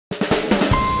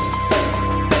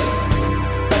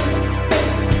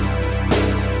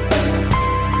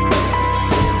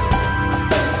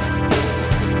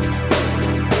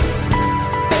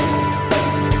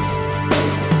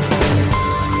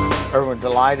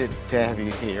delighted to have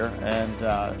you here, and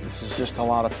this is just a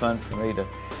lot of fun for me to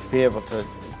be able to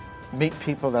meet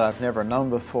people that I've never known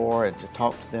before and to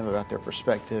talk to them about their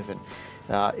perspective. And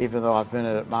even though I've been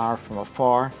an admirer from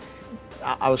afar,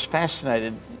 I was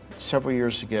fascinated several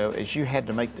years ago as you had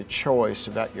to make the choice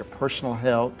about your personal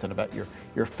health and about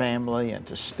your family and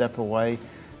to step away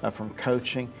from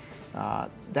coaching. That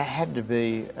had to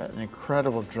be an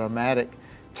incredible, dramatic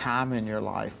time in your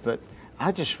life, but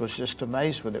I was just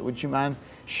amazed with it. Would you mind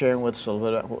sharing with us a little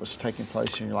bit about what was taking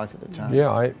place in your life at the time?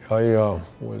 Yeah, I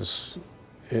was.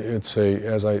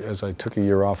 As I took a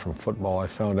year off from football, I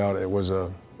found out it was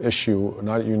a issue,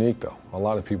 not unique though. A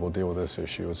lot of people deal with this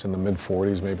issue. It's in the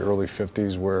mid-40s, maybe early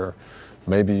 50s, where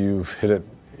maybe you've hit it.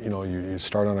 You know, you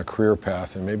start on a career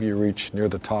path, and maybe you reach near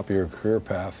the top of your career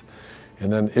path,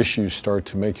 and then issues start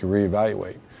to make you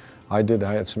reevaluate. I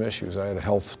had some issues. I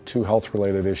had two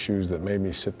health-related issues that made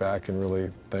me sit back and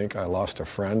really think. I lost a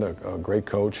friend, a great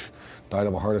coach, died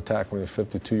of a heart attack when he was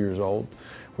 52 years old.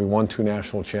 We won 2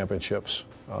 national championships.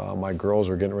 My girls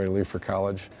were getting ready to leave for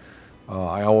college.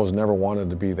 I always never wanted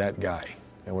to be that guy.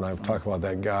 And when I talk about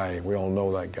that guy, we all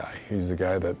know that guy. He's the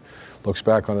guy that looks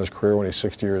back on his career when he's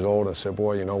 60 years old and said,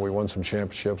 boy, you know, we won some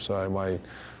championships. My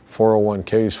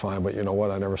 401k is fine, but you know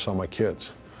what? I never saw my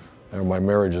kids. And my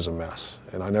marriage is a mess,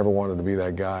 and I never wanted to be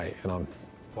that guy. And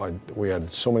we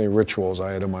had so many rituals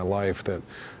I had in my life that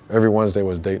every Wednesday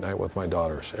was date night with my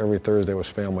daughters. Every Thursday was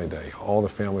family day. All the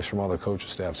families from all the coaching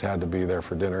staffs had to be there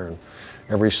for dinner, and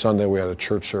every Sunday we had a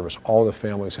church service. All the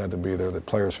families had to be there, the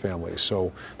players' families. So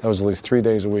that was at least 3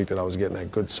 days a week that I was getting that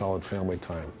good, solid family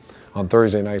time. On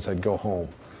Thursday nights, I'd go home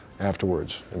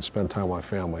afterwards and spend time with my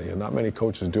family, and not many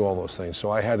coaches do all those things.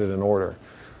 So I had it in order.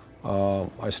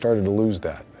 I started to lose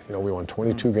that. You know, we won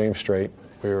 22 games straight.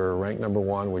 We were ranked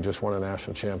 #1. We just won a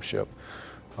national championship.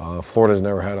 Florida's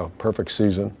never had a perfect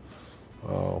season.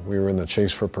 We were in the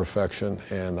chase for perfection,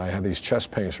 and I had these chest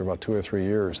pains for about 2 or 3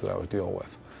 years that I was dealing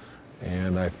with.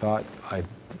 And I thought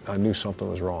I knew something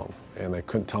was wrong, and they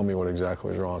couldn't tell me what exactly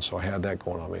was wrong, so I had that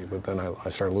going on me. But then I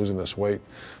started losing this weight.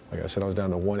 Like I said, I was down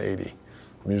to 180.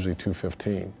 I'm usually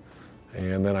 215.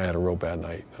 And then I had a real bad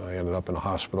night. I ended up in a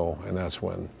hospital, and that's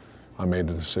when I made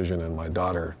the decision, and my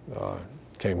daughter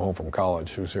came home from college.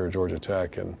 She was here at Georgia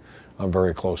Tech, and I'm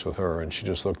very close with her, and she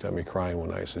just looked at me crying one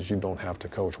night and says, you don't have to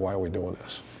coach. Why are we doing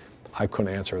this? I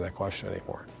couldn't answer that question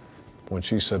anymore. When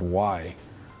she said why,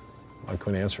 I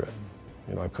couldn't answer it.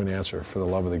 You know, I couldn't answer it for the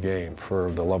love of the game, for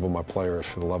the love of my players,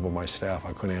 for the love of my staff.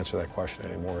 I couldn't answer that question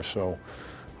anymore. So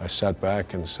I sat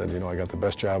back and said, you know, I got the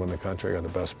best job in the country. I got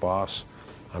the best boss.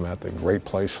 I'm at the great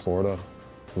place, Florida.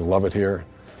 We love it here.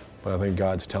 But I think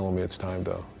God's telling me it's time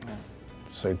to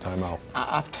say time out.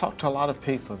 I've talked to a lot of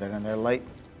people that in their late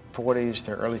 40s,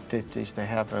 their early 50s, they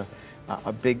have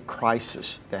a big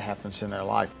crisis that happens in their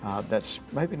life. That's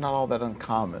maybe not all that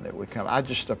uncommon that we come. I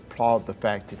just applaud the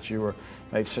fact that you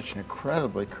made such an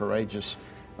incredibly courageous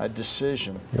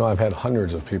decision. You know, I've had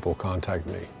hundreds of people contact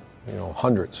me, you know,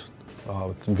 hundreds,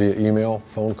 via email,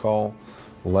 phone call,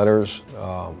 letters,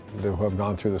 who have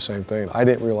gone through the same thing. I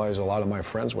didn't realize a lot of my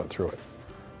friends went through it.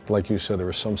 Like you said, there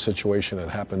was some situation that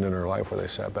happened in their life where they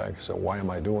sat back and said, why am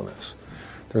I doing this?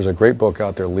 There's a great book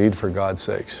out there, Lead for God's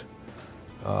Sakes.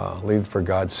 Lead for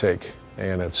God's Sake.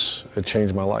 And it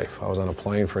changed my life. I was on a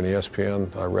plane for an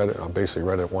ESPN. I read it. I basically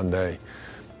read it one day.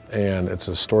 And it's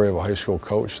a story of a high school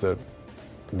coach that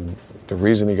the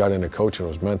reason he got into coaching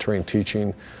was mentoring,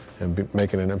 teaching, and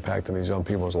making an impact in these young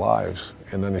people's lives.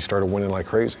 And then he started winning like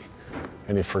crazy.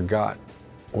 And he forgot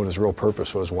what his real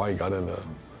purpose was, why he got into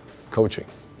coaching.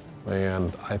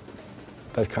 And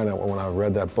that kind of, when I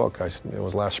read that book, it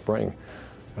was last spring,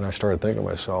 and I started thinking to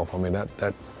myself, I mean,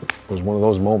 that was one of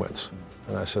those moments.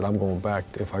 And I said, I'm going back,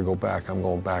 if I go back, I'm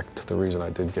going back to the reason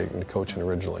I did get into coaching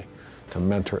originally, to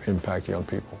mentor, impact young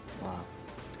people. Wow.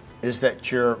 Is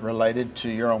that you're related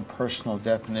to your own personal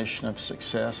definition of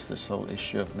success, this whole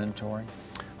issue of mentoring?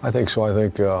 I think so. I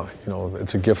think, you know,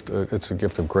 it's a gift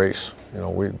of grace. You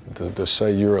know, to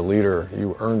say you're a leader,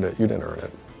 you earned it, you didn't earn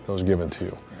it. It was given to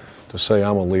you. Yes. To say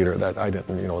I'm a leader, that I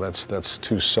didn't, you know, that's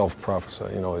too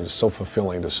self-prophesy, you know, it's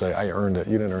self-fulfilling to say I earned it.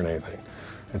 You didn't earn anything.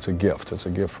 It's a gift. It's a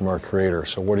gift from our Creator.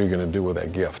 So what are you going to do with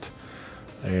that gift?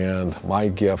 And my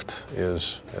gift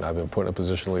is, and I've been put in a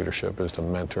position of leadership, is to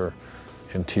mentor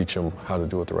and teach them how to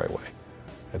do it the right way.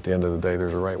 At the end of the day,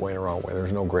 there's a right way and a wrong way.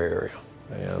 There's no gray area.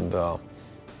 And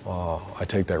I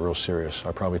take that real serious.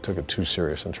 I probably took it too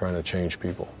serious in trying to change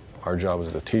people. Our job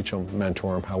is to teach them,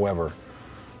 mentor them. However,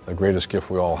 the greatest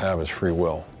gift we all have is free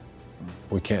will.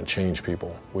 We can't change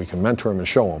people. We can mentor them and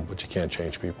show them, but you can't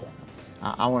change people.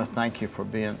 I want to thank you for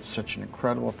being such an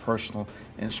incredible personal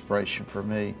inspiration for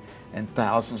me and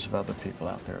thousands of other people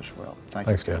out there as well.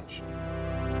 Thanks, you, Dan. Coach.